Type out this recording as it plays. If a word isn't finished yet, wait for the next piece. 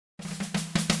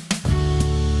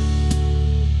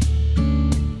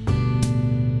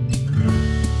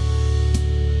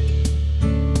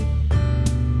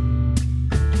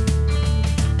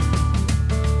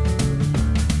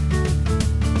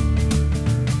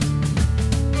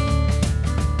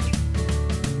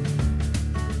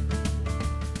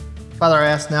Father, I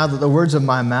ask now that the words of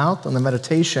my mouth and the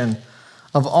meditation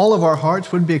of all of our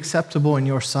hearts would be acceptable in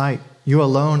your sight. You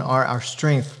alone are our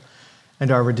strength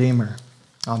and our Redeemer.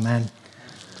 Amen.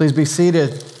 Please be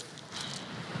seated.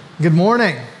 Good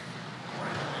morning.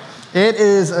 It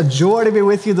is a joy to be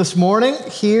with you this morning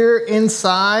here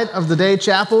inside of the Day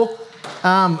Chapel.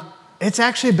 It's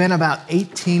actually been about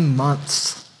 18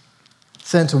 months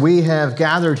since we have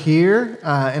gathered here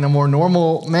in a more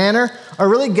normal manner, or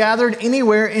really gathered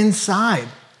anywhere inside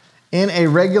in a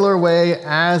regular way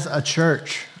as a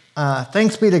church.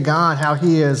 Thanks be to God how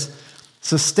He has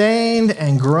sustained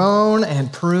and grown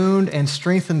and pruned and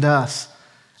strengthened us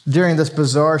during this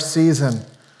bizarre season.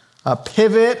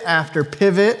 Pivot after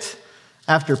pivot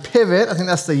after pivot, I think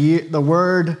that's the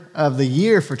word of the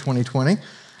year for 2020.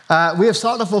 We have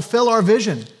sought to fulfill our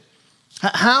vision.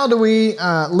 How do we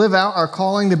live out our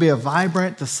calling to be a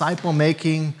vibrant,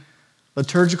 disciple-making,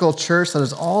 liturgical church that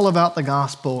is all about the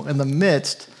gospel in the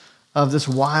midst of this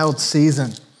wild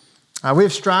season? We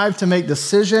have strived to make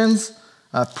decisions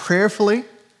prayerfully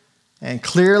and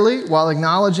clearly while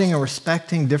acknowledging and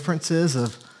respecting differences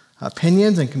of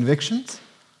opinions and convictions.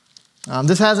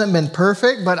 This hasn't been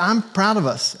perfect, but I'm proud of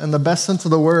us in the best sense of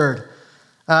the word.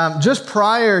 Just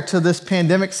prior to this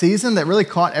pandemic season that really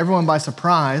caught everyone by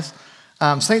surprise,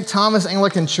 St. Thomas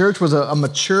Anglican Church was a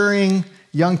maturing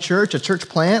young church, a church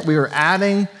plant. We were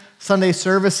adding Sunday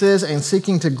services and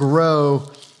seeking to grow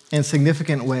in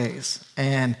significant ways.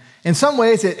 And in some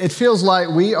ways, it feels like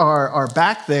we are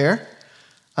back there,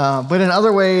 but in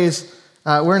other ways,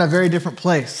 we're in a very different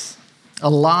place. A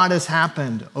lot has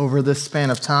happened over this span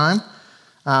of time.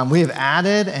 We have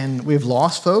added and we've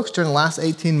lost folks during the last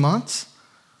 18 months.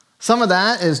 Some of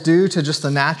that is due to just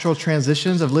the natural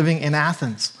transitions of living in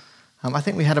Athens. I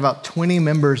think we had about 20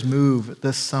 members move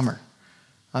this summer,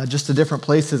 just to different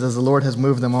places as the Lord has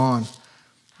moved them on.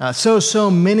 So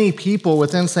many people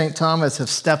within St. Thomas have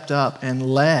stepped up and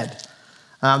led.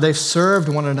 They've served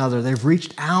one another. They've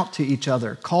reached out to each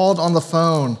other, called on the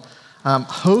phone,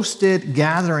 hosted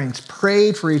gatherings,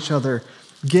 prayed for each other,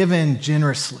 given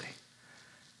generously.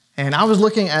 And I was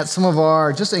looking at some of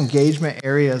our just engagement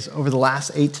areas over the last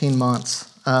 18 months.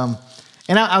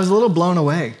 And I was a little blown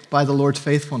away by the Lord's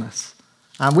faithfulness.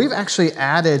 We've actually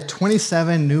added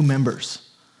 27 new members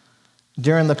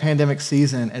during the pandemic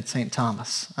season at St.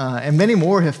 Thomas. And many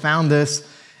more have found this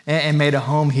and made a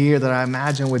home here that I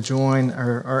imagine would join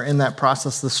or are in that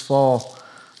process this fall.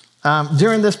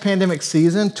 During this pandemic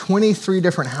season, 23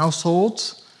 different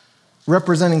households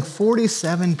representing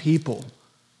 47 people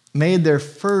made their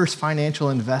first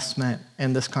financial investment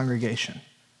in this congregation.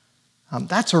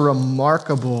 That's a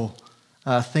remarkable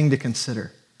thing to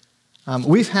consider.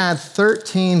 We've had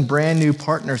 13 brand new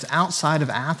partners outside of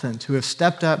Athens who have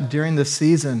stepped up during this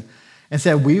season and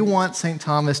said, we want St.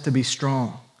 Thomas to be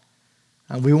strong.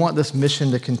 We want this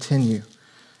mission to continue.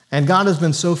 And God has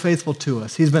been so faithful to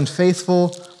us. He's been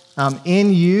faithful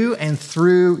in you and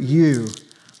through you.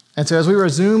 And so as we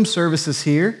resume services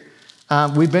here,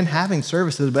 we've been having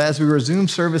services, but as we resume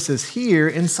services here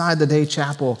inside the Day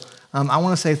Chapel, I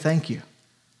want to say thank you.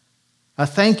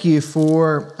 Thank you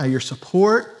for your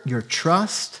support, your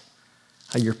trust,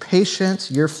 your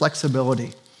patience, your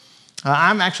flexibility.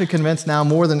 I'm actually convinced now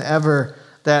more than ever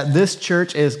that this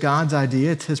church is God's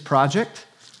idea. It's His project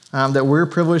that we're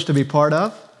privileged to be part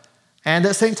of, and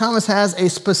that St. Thomas has a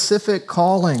specific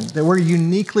calling, that we're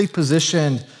uniquely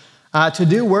positioned to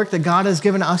do work that God has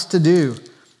given us to do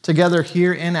together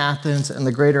here in Athens and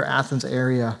the greater Athens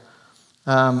area.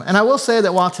 And I will say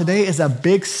that while today is a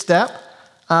big step,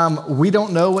 we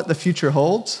don't know what the future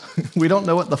holds. We don't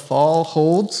know what the fall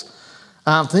holds.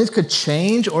 Things could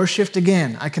change or shift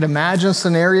again. I could imagine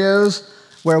scenarios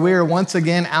where we are once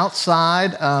again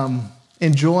outside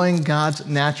enjoying God's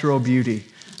natural beauty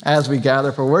as we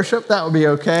gather for worship. That would be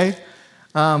okay.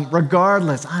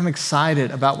 Regardless, I'm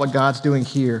excited about what God's doing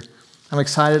here. I'm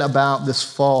excited about this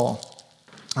fall.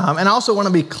 And I also want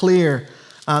to be clear,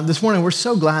 this morning, we're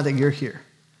so glad that you're here.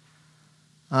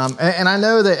 And I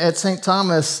know that at St.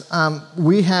 Thomas,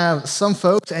 we have some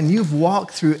folks, and you've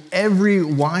walked through every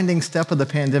winding step of the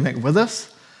pandemic with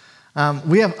us.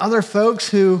 We have other folks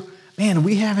who, man,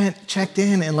 we haven't checked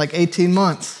in like 18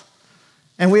 months.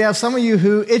 And we have some of you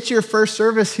who, it's your first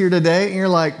service here today, and you're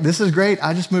like, this is great,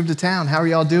 I just moved to town, how are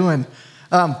y'all doing?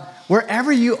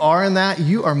 Wherever you are in that,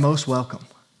 you are most welcome.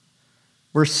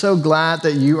 We're so glad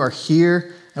that you are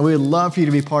here. And we would love for you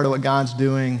to be part of what God's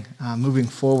doing moving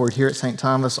forward here at St.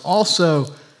 Thomas. Also,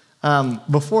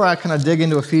 before I kind of dig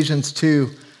into Ephesians 2,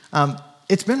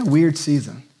 it's been a weird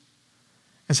season.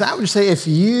 And so I would say if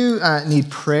you need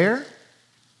prayer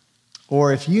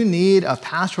or if you need a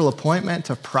pastoral appointment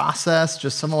to process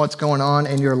just some of what's going on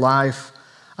in your life,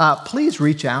 please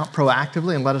reach out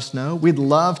proactively and let us know. We'd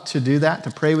love to do that,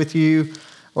 to pray with you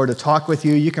or to talk with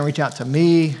you. You can reach out to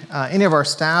me, any of our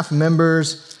staff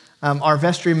members, our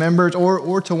vestry members,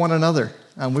 or to one another.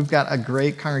 We've got a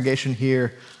great congregation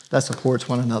here that supports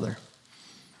one another.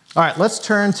 All right, let's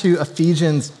turn to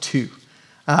Ephesians 2.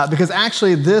 Because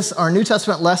actually our New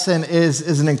Testament lesson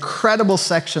is an incredible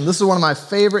section. This is one of my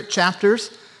favorite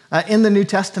chapters in the New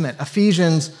Testament,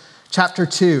 Ephesians chapter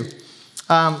 2.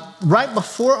 Right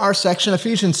before our section,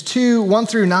 Ephesians 2, 1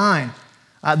 through 9,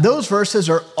 those verses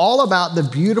are all about the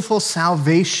beautiful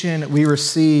salvation we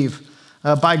receive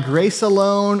by grace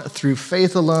alone, through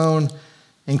faith alone,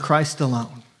 in Christ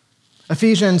alone.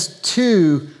 Ephesians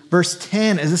 2, verse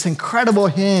 10 is this incredible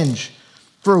hinge.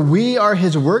 For we are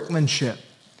his workmanship,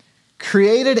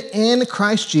 created in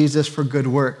Christ Jesus for good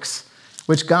works,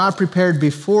 which God prepared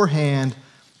beforehand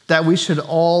that we should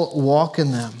all walk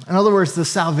in them. In other words, the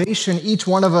salvation each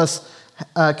one of us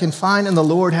can find in the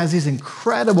Lord has these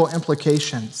incredible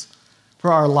implications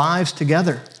for our lives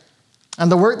together.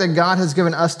 And the work that God has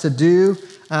given us to do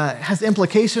has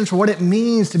implications for what it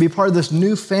means to be part of this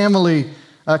new family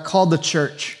called the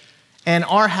church. And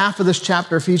our half of this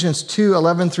chapter, Ephesians 2,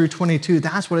 11 through 22,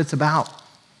 that's what it's about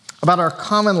our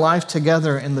common life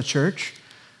together in the church.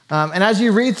 And as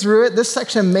you read through it, this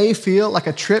section may feel like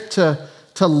a trip to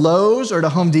Lowe's or to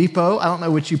Home Depot. I don't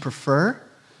know which you prefer.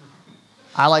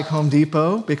 I like Home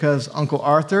Depot because Uncle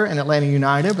Arthur and Atlanta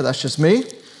United, but that's just me.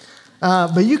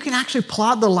 But you can actually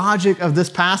plot the logic of this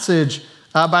passage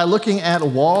by looking at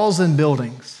walls and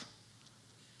buildings,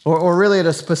 or really at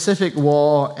a specific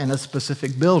wall and a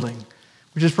specific building,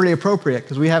 which is pretty appropriate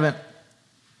because we haven't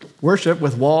worshiped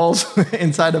with walls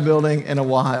inside a building in a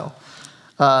while.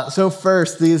 So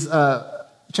first, these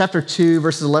chapter 2,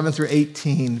 verses 11 through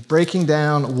 18, breaking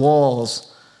down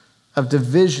walls of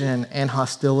division and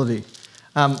hostility.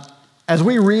 As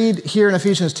we read here in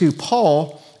Ephesians 2,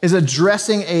 Paul is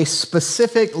addressing a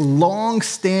specific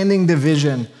long-standing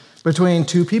division between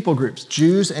two people groups,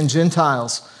 Jews and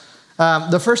Gentiles.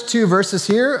 The first two verses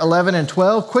here, 11 and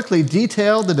 12, quickly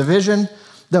detail the division,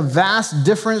 the vast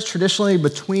difference traditionally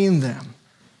between them.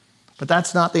 But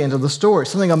that's not the end of the story.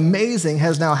 Something amazing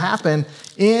has now happened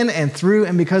in and through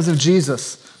and because of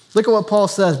Jesus. Look at what Paul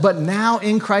says. But now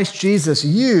in Christ Jesus,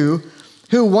 you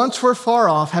who once were far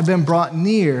off have been brought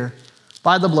near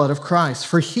by the blood of Christ.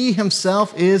 For he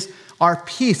himself is our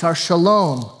peace, our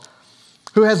shalom,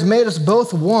 who has made us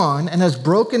both one and has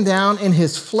broken down in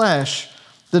his flesh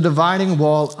the dividing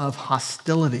wall of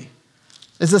hostility.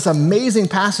 It's this amazing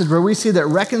passage where we see that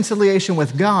reconciliation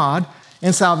with God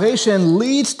and salvation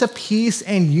leads to peace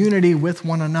and unity with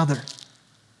one another.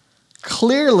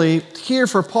 Clearly, here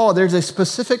for Paul, there's a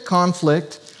specific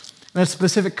conflict and a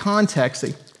specific context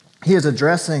that he is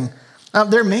addressing.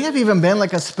 There may have even been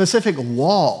like a specific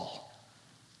wall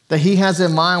that he has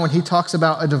in mind when he talks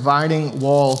about a dividing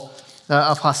wall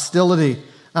of hostility.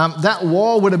 That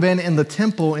wall would have been in the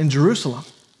temple in Jerusalem.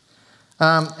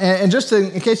 And just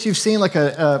in case you've seen like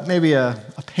maybe a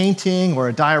painting or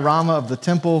a diorama of the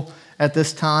temple at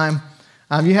this time,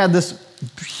 you had this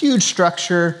huge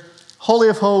structure, Holy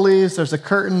of Holies, there's a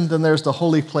curtain, then there's the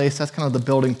holy place. That's kind of the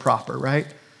building proper, right?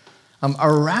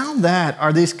 Around that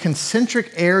are these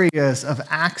concentric areas of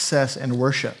access and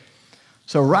worship.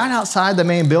 So right outside the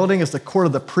main building is the court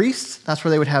of the priests. That's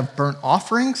where they would have burnt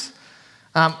offerings.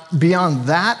 Beyond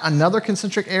that, another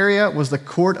concentric area was the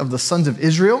court of the sons of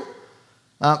Israel.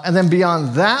 And then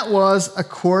beyond that was a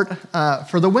court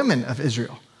for the women of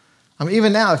Israel.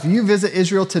 Even now, if you visit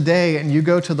Israel today and you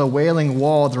go to the Wailing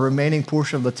Wall, the remaining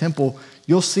portion of the temple,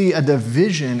 you'll see a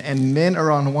division, and men are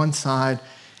on one side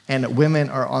and women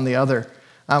are on the other.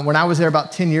 When I was there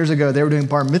about 10 years ago, they were doing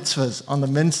bar mitzvahs on the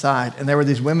men's side, and there were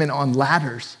these women on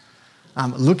ladders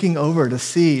looking over to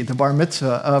see the bar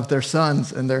mitzvah of their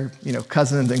sons and their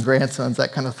cousins and grandsons,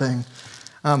 that kind of thing.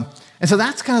 And so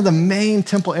that's kind of the main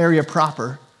temple area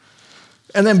proper.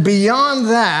 And then beyond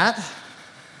that,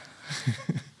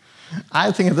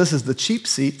 I think of this as the cheap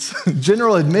seats,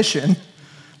 general admission.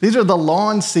 These are the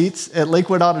lawn seats at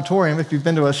Lakewood Auditorium, if you've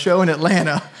been to a show in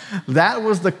Atlanta. That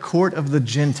was the court of the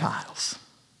Gentiles.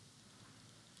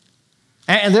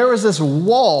 And there was this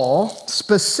wall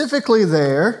specifically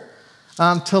there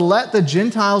to let the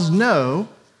Gentiles know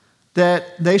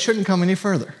that they shouldn't come any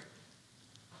further.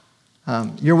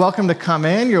 You're welcome to come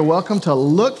in, you're welcome to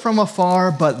look from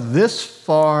afar, but this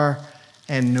far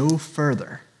and no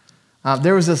further.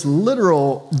 There was this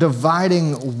literal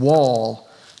dividing wall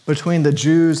between the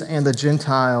Jews and the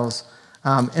Gentiles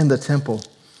in the temple.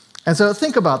 And so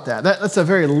think about that. That's a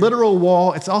very literal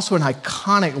wall. It's also an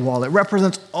iconic wall. It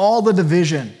represents all the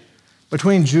division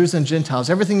between Jews and Gentiles.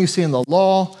 Everything you see in the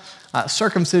law,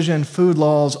 circumcision, food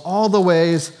laws, all the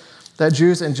ways that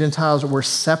Jews and Gentiles were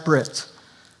separate.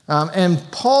 And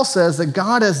Paul says that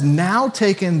God has now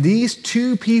taken these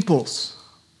two peoples,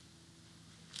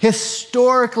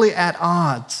 historically at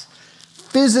odds,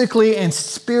 physically and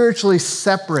spiritually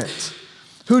separate,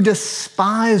 who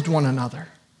despised one another,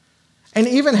 and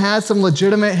even had some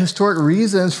legitimate historic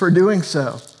reasons for doing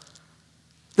so.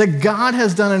 That God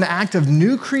has done an act of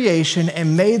new creation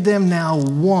and made them now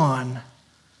one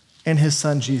in his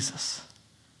son Jesus.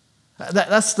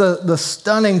 That's the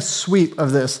stunning sweep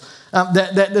of this,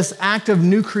 that this act of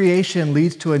new creation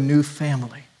leads to a new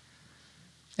family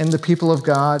and the people of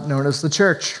God known as the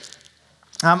church.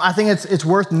 I think it's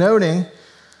worth noting,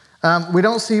 we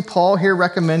don't see Paul here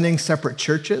recommending separate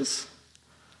churches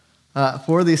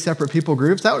for these separate people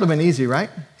groups. That would have been easy, right?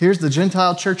 Here's the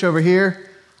Gentile church over here.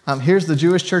 Here's the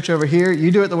Jewish church over here.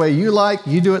 You do it the way you like.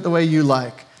 You do it the way you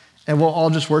like. And we'll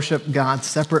all just worship God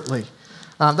separately.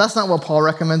 That's not what Paul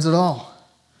recommends at all.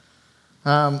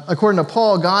 According to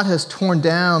Paul, God has torn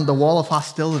down the wall of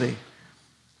hostility.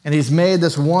 And he's made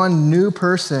this one new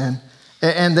person.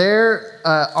 And they're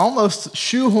almost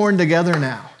shoehorned together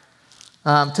now.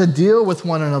 To deal with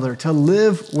one another, to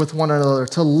live with one another,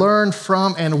 to learn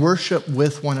from and worship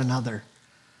with one another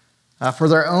for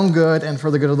their own good and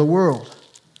for the good of the world.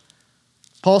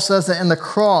 Paul says that in the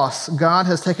cross, God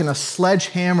has taken a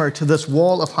sledgehammer to this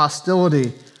wall of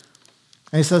hostility.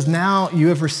 And he says, now you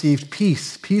have received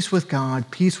peace, peace with God,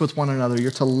 peace with one another.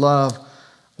 You're to love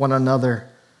one another.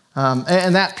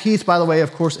 And that peace, by the way,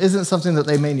 of course, isn't something that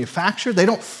they manufacture. They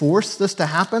don't force this to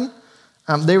happen.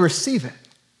 They receive it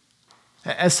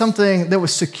as something that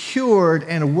was secured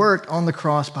and worked on the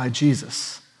cross by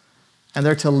Jesus. And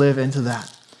they're to live into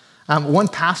that. One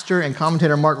pastor and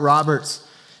commentator, Mark Roberts,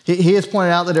 he has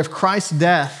pointed out that if Christ's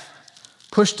death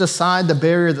pushed aside the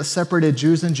barrier that separated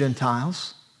Jews and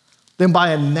Gentiles, then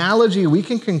by analogy, we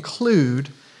can conclude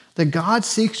that God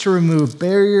seeks to remove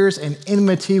barriers and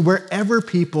enmity wherever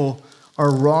people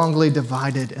are wrongly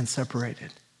divided and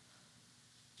separated.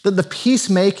 That the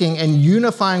peacemaking and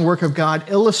unifying work of God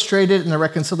illustrated in the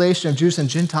reconciliation of Jews and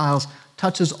Gentiles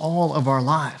touches all of our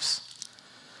lives.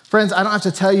 Friends, I don't have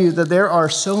to tell you that there are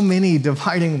so many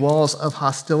dividing walls of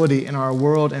hostility in our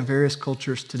world and various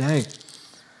cultures today.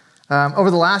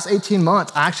 Over the last 18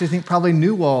 months, I actually think probably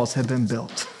new walls have been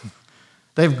built.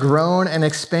 They've grown and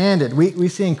expanded. We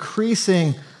see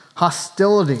increasing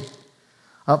hostility,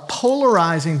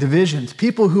 polarizing divisions,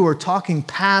 people who are talking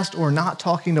past or not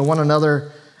talking to one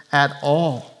another at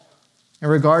all in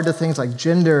regard to things like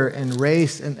gender and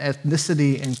race and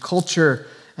ethnicity and culture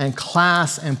and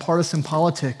class and partisan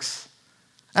politics.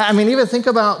 I mean, even think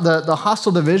about the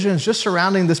hostile divisions just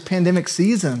surrounding this pandemic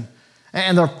season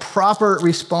and the proper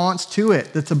response to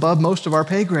it that's above most of our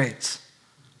pay grades.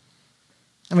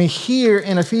 I mean, here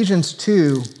in Ephesians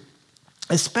 2,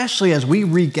 especially as we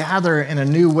regather in a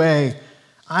new way,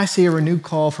 I see a renewed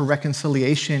call for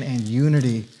reconciliation and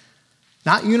unity.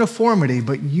 Not uniformity,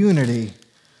 but unity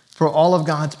for all of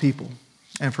God's people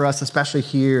and for us, especially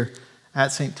here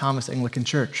at St. Thomas Anglican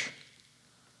Church.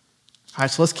 All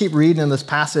right, so let's keep reading in this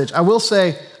passage. I will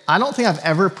say, I don't think I've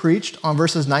ever preached on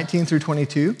verses 19 through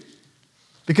 22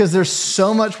 because there's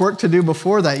so much work to do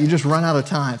before that, you just run out of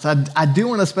time. So I do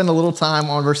want to spend a little time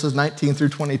on verses 19 through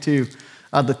 22,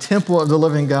 the temple of the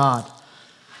living God.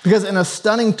 Because in a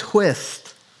stunning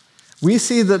twist, we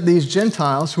see that these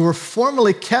Gentiles who were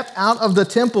formerly kept out of the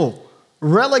temple,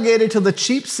 relegated to the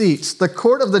cheap seats, the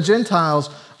court of the Gentiles,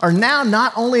 are now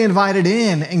not only invited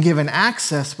in and given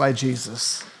access by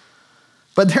Jesus,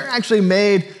 but they're actually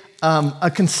made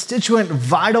a constituent,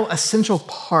 vital, essential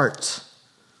part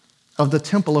of the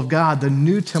temple of God, the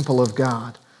new temple of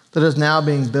God that is now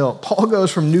being built. Paul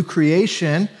goes from new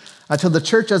creation to the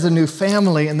church as a new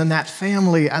family, and then that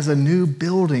family as a new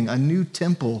building, a new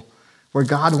temple where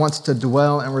God wants to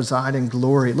dwell and reside in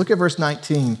glory. Look at verse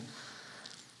 19.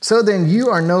 So then you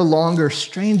are no longer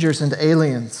strangers and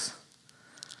aliens.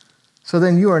 So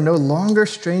then you are no longer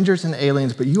strangers and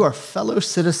aliens, but you are fellow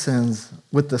citizens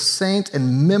with the saints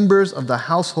and members of the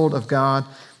household of God.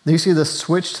 Then you see the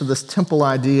switch to this temple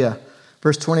idea.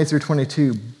 Verse 20 through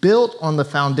 22, built on the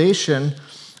foundation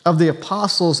of the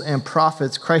apostles and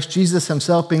prophets, Christ Jesus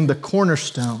himself being the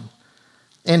cornerstone,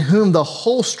 in whom the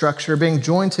whole structure being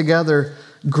joined together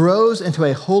grows into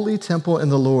a holy temple in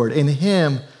the Lord. In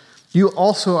him, you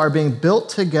also are being built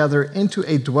together into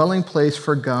a dwelling place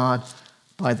for God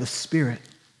by the Spirit.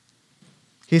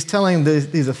 He's telling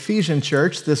these Ephesian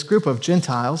church, this group of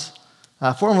Gentiles,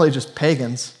 formerly just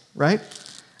pagans, right?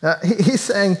 He's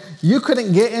saying you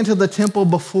couldn't get into the temple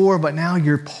before, but now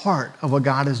you're part of what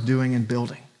God is doing and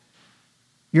building.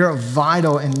 You're a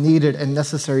vital and needed and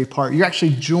necessary part. You're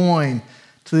actually joined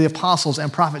to the apostles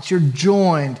and prophets. You're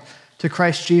joined to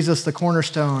Christ Jesus, the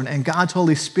cornerstone, and God's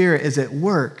Holy Spirit is at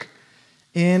work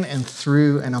in and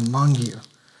through and among you.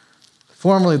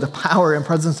 Formerly, the power and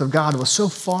presence of God was so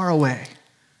far away,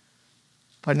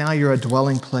 but now you're a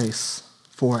dwelling place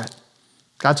for it.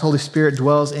 God's Holy Spirit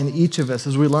dwells in each of us,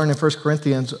 as we learn in 1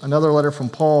 Corinthians, another letter from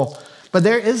Paul. But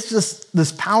there is just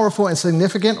this powerful and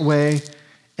significant way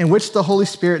in which the Holy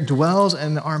Spirit dwells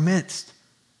in our midst.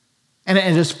 And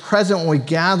it is present when we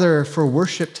gather for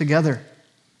worship together.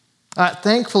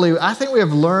 Thankfully, I think we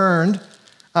have learned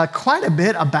quite a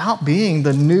bit about being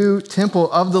the new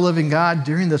temple of the living God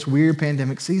during this weird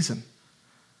pandemic season.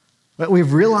 But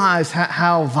we've realized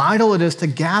how vital it is to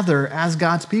gather as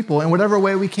God's people in whatever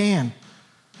way we can,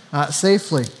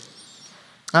 safely.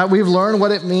 We've learned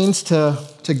what it means to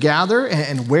gather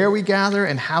and where we gather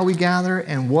and how we gather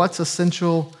and what's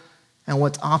essential and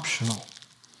what's optional.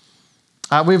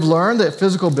 We've learned that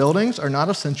physical buildings are not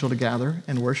essential to gather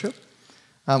and worship.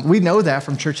 We know that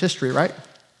from church history, right?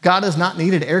 God has not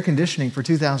needed air conditioning for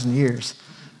 2,000 years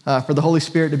for the Holy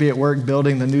Spirit to be at work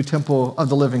building the new temple of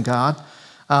the living God.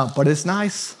 But it's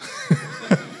nice.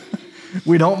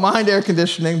 We don't mind air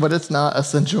conditioning, but it's not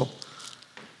essential.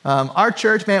 Our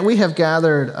church, man, we have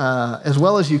gathered as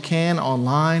well as you can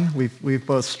online. We've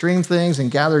both streamed things and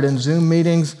gathered in Zoom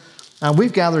meetings.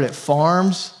 We've gathered at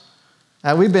farms.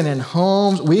 We've been in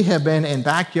homes. We have been in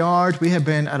backyards. We have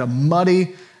been at a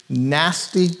muddy,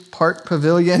 nasty park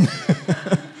pavilion.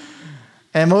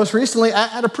 And most recently,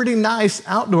 at a pretty nice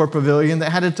outdoor pavilion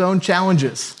that had its own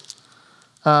challenges.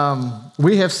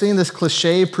 We have seen this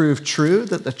cliche prove true,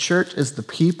 that the church is the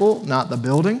people, not the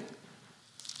building.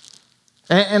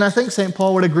 And I think St.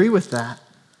 Paul would agree with that.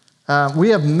 We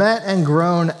have met and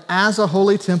grown as a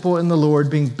holy temple in the Lord,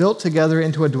 being built together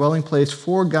into a dwelling place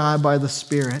for God by the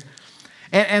Spirit.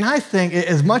 And I think,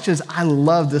 as much as I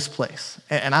love this place,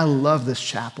 and I love this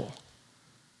chapel,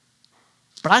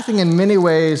 but I think in many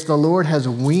ways the Lord has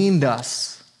weaned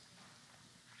us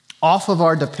off of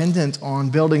our dependence on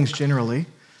buildings generally,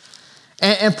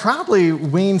 and probably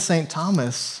weaned St.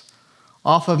 Thomas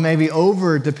off of maybe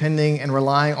over-depending and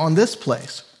relying on this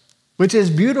place, which is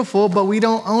beautiful, but we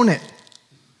don't own it.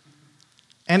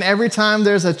 And every time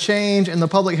there's a change in the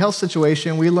public health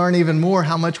situation, we learn even more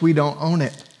how much we don't own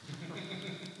it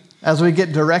as we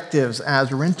get directives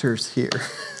as renters here.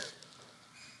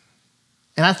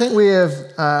 And I think we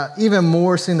have even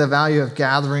more seen the value of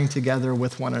gathering together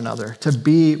with one another, to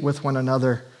be with one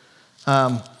another.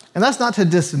 And that's not to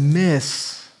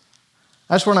dismiss,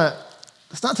 it's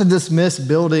not to dismiss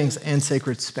buildings and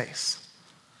sacred space.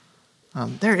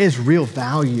 There is real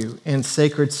value in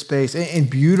sacred space, in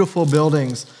beautiful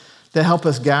buildings that help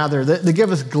us gather, that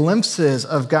give us glimpses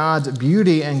of God's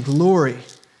beauty and glory.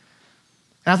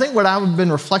 And I think what I've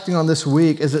been reflecting on this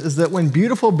week is that when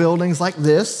beautiful buildings like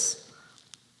this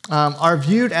are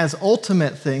viewed as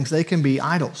ultimate things, they can be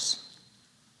idols.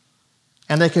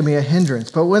 And they can be a hindrance.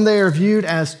 But when they are viewed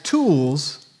as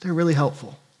tools, they're really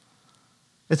helpful.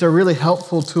 It's a really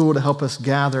helpful tool to help us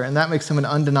gather, and that makes them an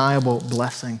undeniable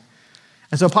blessing.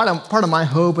 And so part of my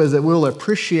hope is that we'll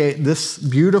appreciate this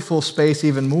beautiful space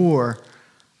even more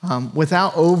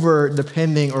without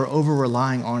over-depending or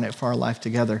over-relying on it for our life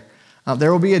together.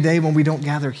 There will be a day when we don't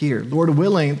gather here. Lord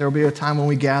willing, there will be a time when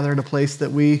we gather at a place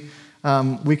that we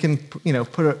can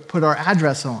put our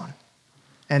address on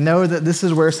and know that this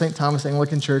is where St. Thomas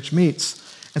Anglican Church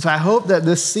meets. And so I hope that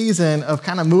this season of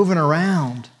kind of moving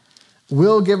around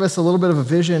will give us a little bit of a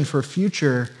vision for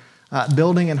future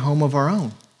building and home of our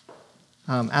own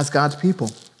as God's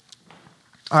people.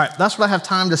 All right, that's what I have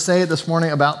time to say this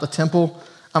morning about the temple.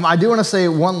 I do want to say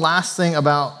one last thing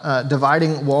about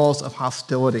dividing walls of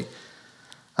hostility.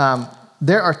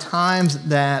 There are times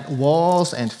that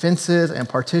walls and fences and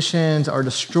partitions are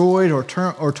destroyed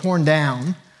or torn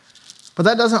down, but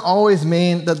that doesn't always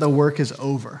mean that the work is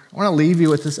over. I want to leave you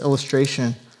with this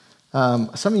illustration.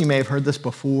 Some of you may have heard this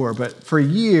before, but for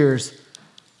years,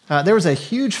 there was a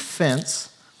huge fence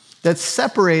that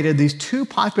separated these two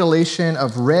populations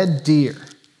of red deer.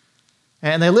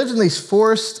 And they lived in these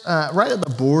forests right at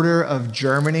the border of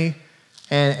Germany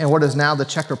and what is now the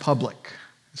Czech Republic.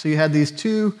 So you had these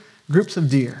two groups of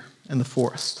deer in the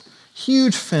forest.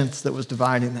 Huge fence that was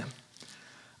dividing them.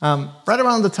 Right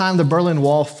around the time the Berlin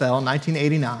Wall fell in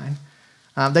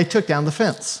 1989, they took down the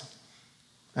fence.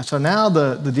 And so now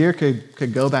the deer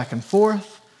could go back and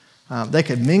forth. They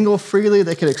could mingle freely.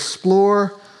 They could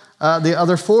explore the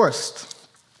other forest.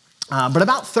 But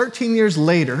about 13 years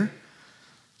later,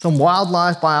 some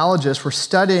wildlife biologists were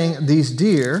studying these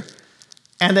deer,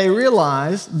 and they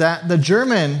realized that the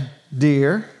German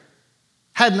deer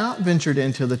had not ventured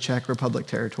into the Czech Republic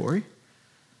territory,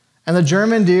 and the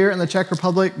German deer and the Czech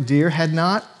Republic deer had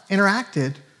not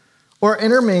interacted or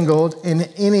intermingled in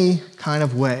any kind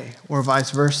of way, or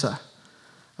vice versa.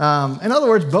 In other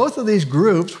words, both of these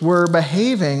groups were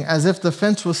behaving as if the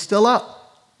fence was still up.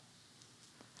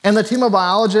 And the team of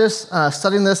biologists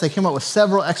studying this, they came up with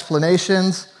several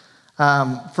explanations.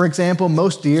 For example,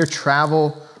 most deer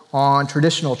travel on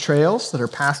traditional trails that are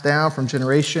passed down from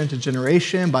generation to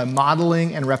generation by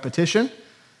modeling and repetition.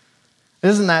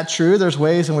 Isn't that true? There's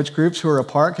ways in which groups who are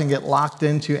apart can get locked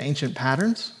into ancient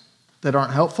patterns that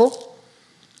aren't helpful.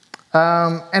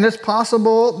 And it's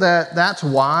possible that that's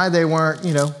why they weren't,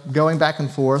 going back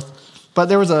and forth. But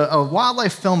there was a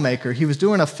wildlife filmmaker. He was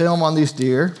doing a film on these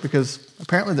deer because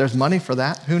apparently there's money for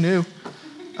that. Who knew?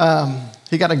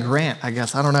 He got a grant, I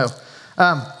guess. I don't know.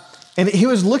 And he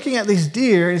was looking at these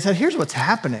deer and he said, here's what's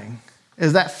happening,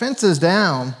 is that fence is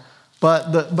down,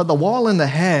 but the wall in the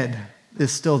head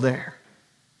is still there.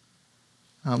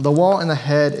 The wall in the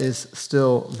head is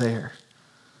still there.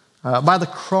 By the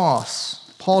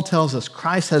cross, Paul tells us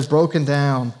Christ has broken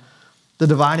down the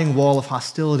dividing wall of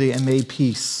hostility and made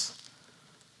peace.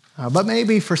 But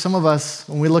maybe for some of us,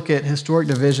 when we look at historic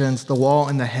divisions, the wall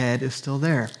in the head is still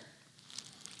there.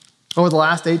 Over the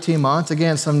last 18 months,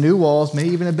 again, some new walls may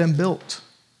even have been built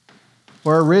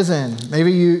or arisen.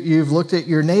 Maybe you've looked at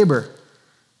your neighbor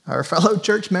or fellow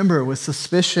church member with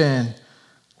suspicion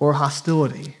or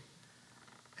hostility.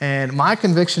 And my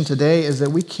conviction today is that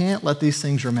we can't let these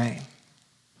things remain.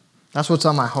 That's what's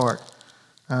on my heart.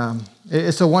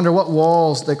 It's to wonder what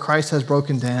walls that Christ has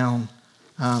broken down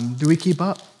do we keep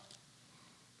up?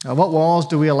 What walls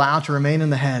do we allow to remain in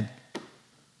the head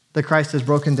that Christ has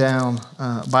broken down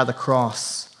by the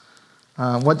cross?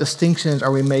 What distinctions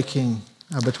are we making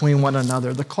between one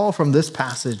another? The call from this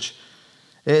passage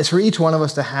is for each one of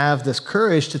us to have this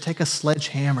courage to take a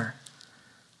sledgehammer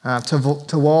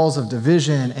to walls of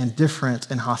division and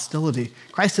difference and hostility.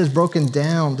 Christ has broken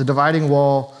down the dividing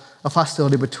wall of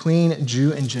hostility between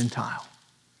Jew and Gentile.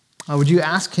 Would you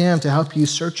ask him to help you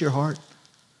search your heart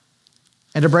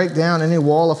and to break down any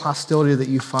wall of hostility that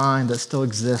you find that still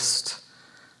exists?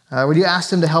 Would you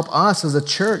ask him to help us as a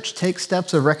church take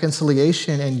steps of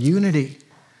reconciliation and unity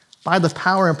by the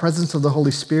power and presence of the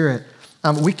Holy Spirit?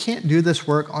 We can't do this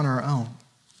work on our own.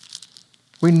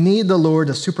 We need the Lord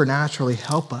to supernaturally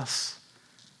help us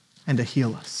and to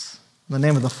heal us. In the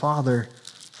name of the Father,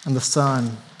 and the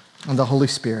Son, and the Holy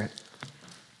Spirit.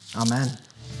 Amen.